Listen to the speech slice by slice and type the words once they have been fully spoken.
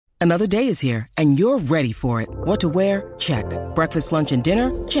Another day is here, and you're ready for it. What to wear? Check. Breakfast, lunch, and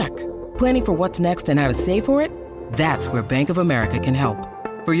dinner? Check. Planning for what's next and how to save for it? That's where Bank of America can help.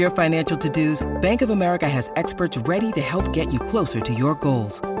 For your financial to-dos, Bank of America has experts ready to help get you closer to your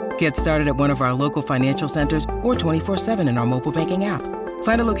goals. Get started at one of our local financial centers or 24/7 in our mobile banking app.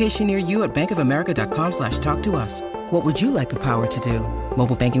 Find a location near you at bankofamerica.com/talktous. What would you like the power to do?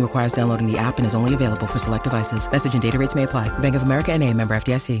 Mobile banking requires downloading the app and is only available for select devices. Message and data rates may apply. Bank of America N.A., member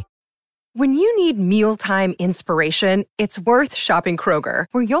FDIC. When you need mealtime inspiration, it's worth shopping Kroger,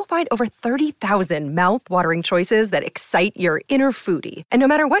 where you'll find over 30,000 mouth-watering choices that excite your inner foodie. And no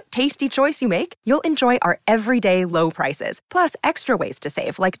matter what tasty choice you make, you'll enjoy our everyday low prices, plus extra ways to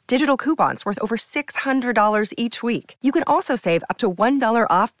save, like digital coupons worth over $600 each week. You can also save up to $1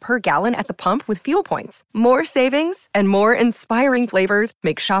 off per gallon at the pump with fuel points. More savings and more inspiring flavors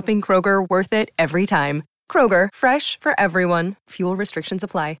make shopping Kroger worth it every time. Kroger, fresh for everyone. Fuel restrictions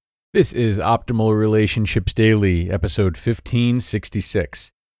apply. This is Optimal Relationships Daily, episode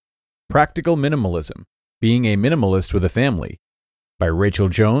 1566. Practical Minimalism, Being a Minimalist with a Family, by Rachel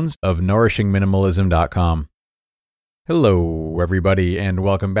Jones of NourishingMinimalism.com. Hello, everybody, and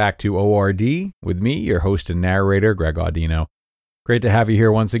welcome back to ORD with me, your host and narrator, Greg Audino. Great to have you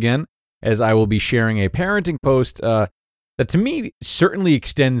here once again, as I will be sharing a parenting post that to me certainly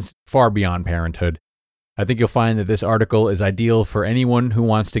extends far beyond parenthood. I think you'll find that this article is ideal for anyone who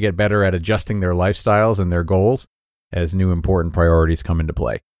wants to get better at adjusting their lifestyles and their goals as new important priorities come into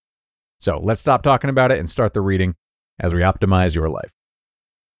play. So let's stop talking about it and start the reading as we optimize your life.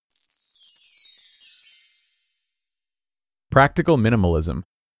 Practical Minimalism,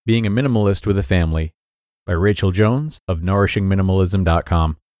 Being a Minimalist with a Family, by Rachel Jones of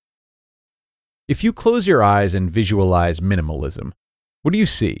NourishingMinimalism.com. If you close your eyes and visualize minimalism, what do you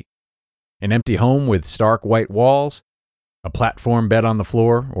see? An empty home with stark white walls, a platform bed on the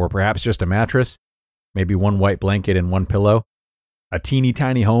floor, or perhaps just a mattress, maybe one white blanket and one pillow, a teeny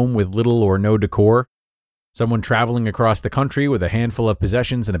tiny home with little or no decor, someone traveling across the country with a handful of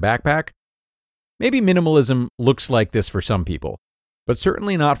possessions and a backpack. Maybe minimalism looks like this for some people, but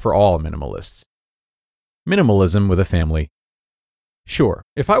certainly not for all minimalists. Minimalism with a family. Sure,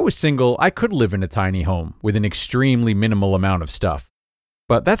 if I was single, I could live in a tiny home with an extremely minimal amount of stuff.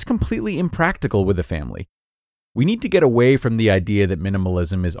 But that's completely impractical with a family. We need to get away from the idea that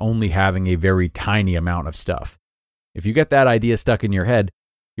minimalism is only having a very tiny amount of stuff. If you get that idea stuck in your head,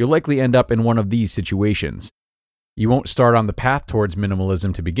 you'll likely end up in one of these situations. You won't start on the path towards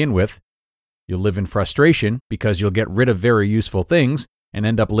minimalism to begin with. You'll live in frustration because you'll get rid of very useful things and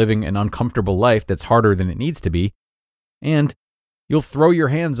end up living an uncomfortable life that's harder than it needs to be. And you'll throw your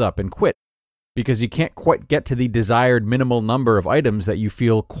hands up and quit, because you can't quite get to the desired minimal number of items that you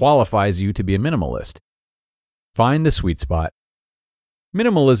feel qualifies you to be a minimalist. Find the sweet spot.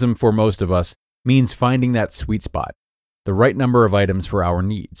 Minimalism for most of us means finding that sweet spot, the right number of items for our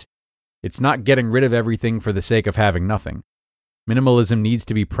needs. It's not getting rid of everything for the sake of having nothing. Minimalism needs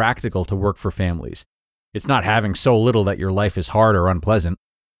to be practical to work for families. It's not having so little that your life is hard or unpleasant.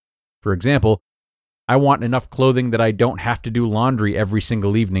 For example, I want enough clothing that I don't have to do laundry every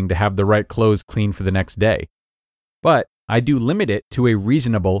single evening to have the right clothes clean for the next day. But I do limit it to a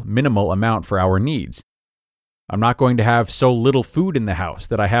reasonable, minimal amount for our needs. I'm not going to have so little food in the house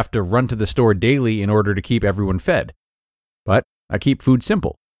that I have to run to the store daily in order to keep everyone fed. But I keep food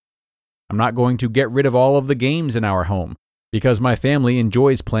simple. I'm not going to get rid of all of the games in our home because my family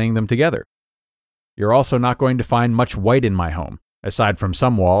enjoys playing them together. You're also not going to find much white in my home, aside from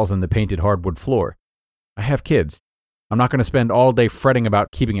some walls and the painted hardwood floor. I have kids. I'm not going to spend all day fretting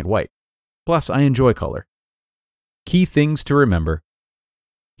about keeping it white. Plus, I enjoy color. Key things to remember.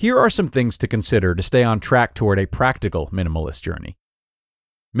 Here are some things to consider to stay on track toward a practical minimalist journey.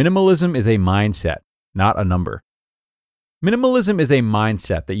 Minimalism is a mindset, not a number. Minimalism is a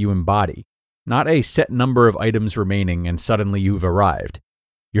mindset that you embody, not a set number of items remaining and suddenly you've arrived.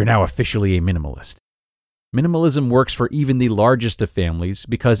 You're now officially a minimalist. Minimalism works for even the largest of families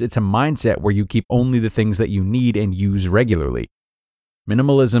because it's a mindset where you keep only the things that you need and use regularly.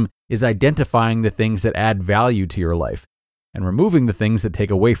 Minimalism is identifying the things that add value to your life and removing the things that take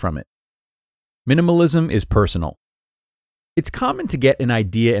away from it. Minimalism is personal. It's common to get an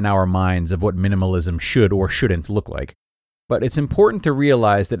idea in our minds of what minimalism should or shouldn't look like, but it's important to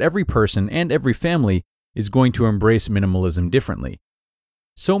realize that every person and every family is going to embrace minimalism differently.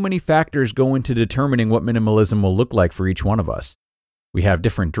 So many factors go into determining what minimalism will look like for each one of us. We have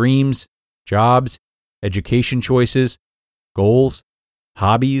different dreams, jobs, education choices, goals,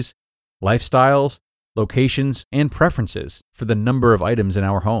 hobbies, lifestyles, locations, and preferences for the number of items in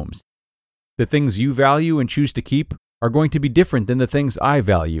our homes. The things you value and choose to keep are going to be different than the things I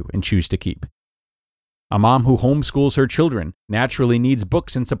value and choose to keep. A mom who homeschools her children naturally needs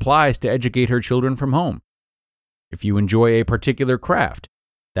books and supplies to educate her children from home. If you enjoy a particular craft,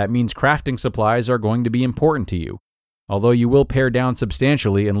 that means crafting supplies are going to be important to you, although you will pare down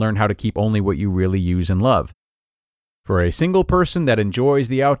substantially and learn how to keep only what you really use and love. For a single person that enjoys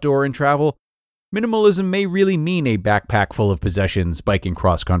the outdoor and travel, minimalism may really mean a backpack full of possessions biking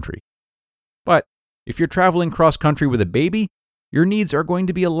cross-country. But if you're traveling cross-country with a baby, your needs are going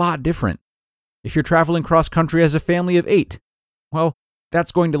to be a lot different. If you're traveling cross-country as a family of 8, well,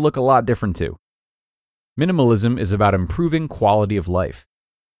 that's going to look a lot different too. Minimalism is about improving quality of life.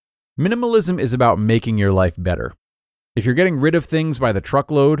 Minimalism is about making your life better. If you're getting rid of things by the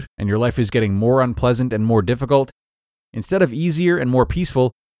truckload and your life is getting more unpleasant and more difficult, instead of easier and more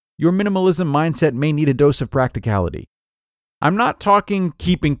peaceful, your minimalism mindset may need a dose of practicality. I'm not talking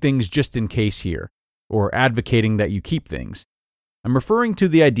keeping things just in case here, or advocating that you keep things. I'm referring to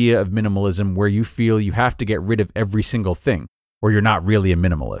the idea of minimalism where you feel you have to get rid of every single thing, or you're not really a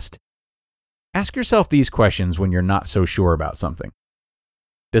minimalist. Ask yourself these questions when you're not so sure about something.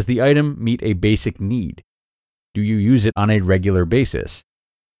 Does the item meet a basic need? Do you use it on a regular basis?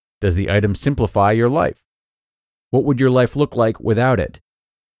 Does the item simplify your life? What would your life look like without it?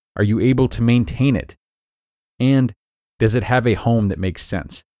 Are you able to maintain it? And does it have a home that makes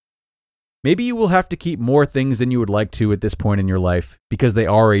sense? Maybe you will have to keep more things than you would like to at this point in your life because they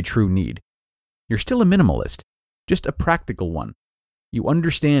are a true need. You're still a minimalist, just a practical one. You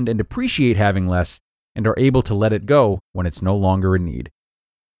understand and appreciate having less and are able to let it go when it's no longer a need.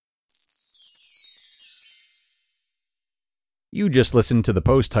 You just listened to the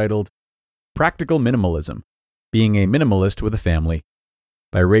post titled, Practical Minimalism, Being a Minimalist with a Family,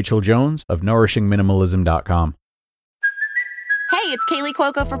 by Rachel Jones of NourishingMinimalism.com. Hey, it's Kaylee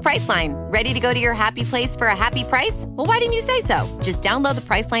Cuoco for Priceline. Ready to go to your happy place for a happy price? Well, why didn't you say so? Just download the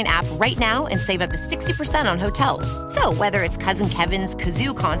Priceline app right now and save up to 60% on hotels. So whether it's Cousin Kevin's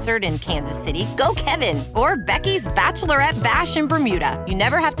Kazoo Concert in Kansas City, go Kevin, or Becky's Bachelorette Bash in Bermuda, you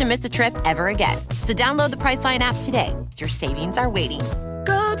never have to miss a trip ever again. So download the Priceline app today. Your savings are waiting.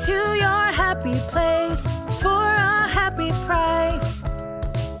 Go to your happy place for a happy price.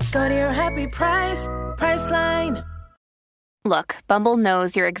 Go to your happy price, Priceline. Look, Bumble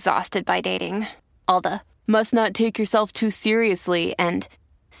knows you're exhausted by dating. All the, must not take yourself too seriously, and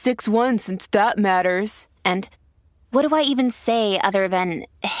 6'1" since that matters, and what do I even say other than,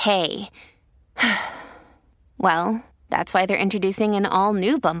 hey? Well, that's why they're introducing an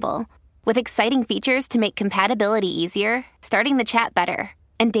all-new Bumble, with exciting features to make compatibility easier, starting the chat better,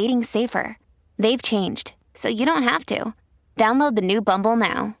 and dating safer. They've changed, so you don't have to. Download the new Bumble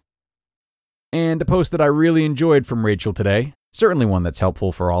now. And a post that I really enjoyed from Rachel today, certainly one that's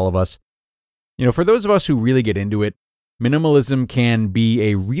helpful for all of us. You know, for those of us who really get into it, minimalism can be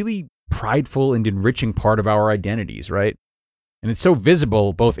a really prideful and enriching part of our identities, right? And it's so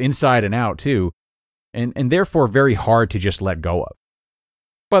visible both inside and out too, and therefore very hard to just let go of.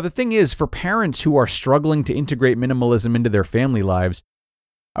 But the thing is, for parents who are struggling to integrate minimalism into their family lives,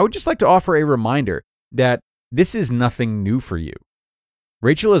 I would just like to offer a reminder that this is nothing new for you.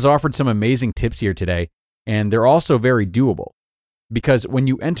 Rachel has offered some amazing tips here today, and they're also very doable. Because when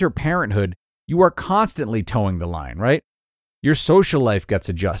you enter parenthood, you are constantly towing the line, right? Your social life gets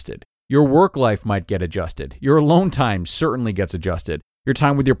adjusted. Your work life might get adjusted. Your alone time certainly gets adjusted. Your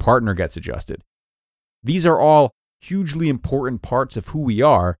time with your partner gets adjusted. These are all hugely important parts of who we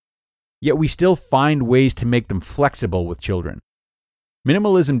are, yet we still find ways to make them flexible with children.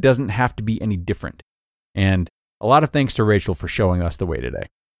 Minimalism doesn't have to be any different. And a lot of thanks to Rachel for showing us the way today.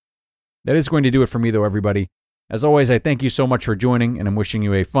 That is going to do it for me, though, everybody. As always, I thank you so much for joining, and I'm wishing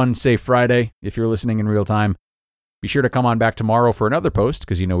you a fun, safe Friday if you're listening in real time. Be sure to come on back tomorrow for another post,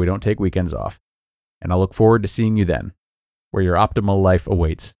 because you know we don't take weekends off. And I look forward to seeing you then, where your optimal life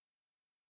awaits.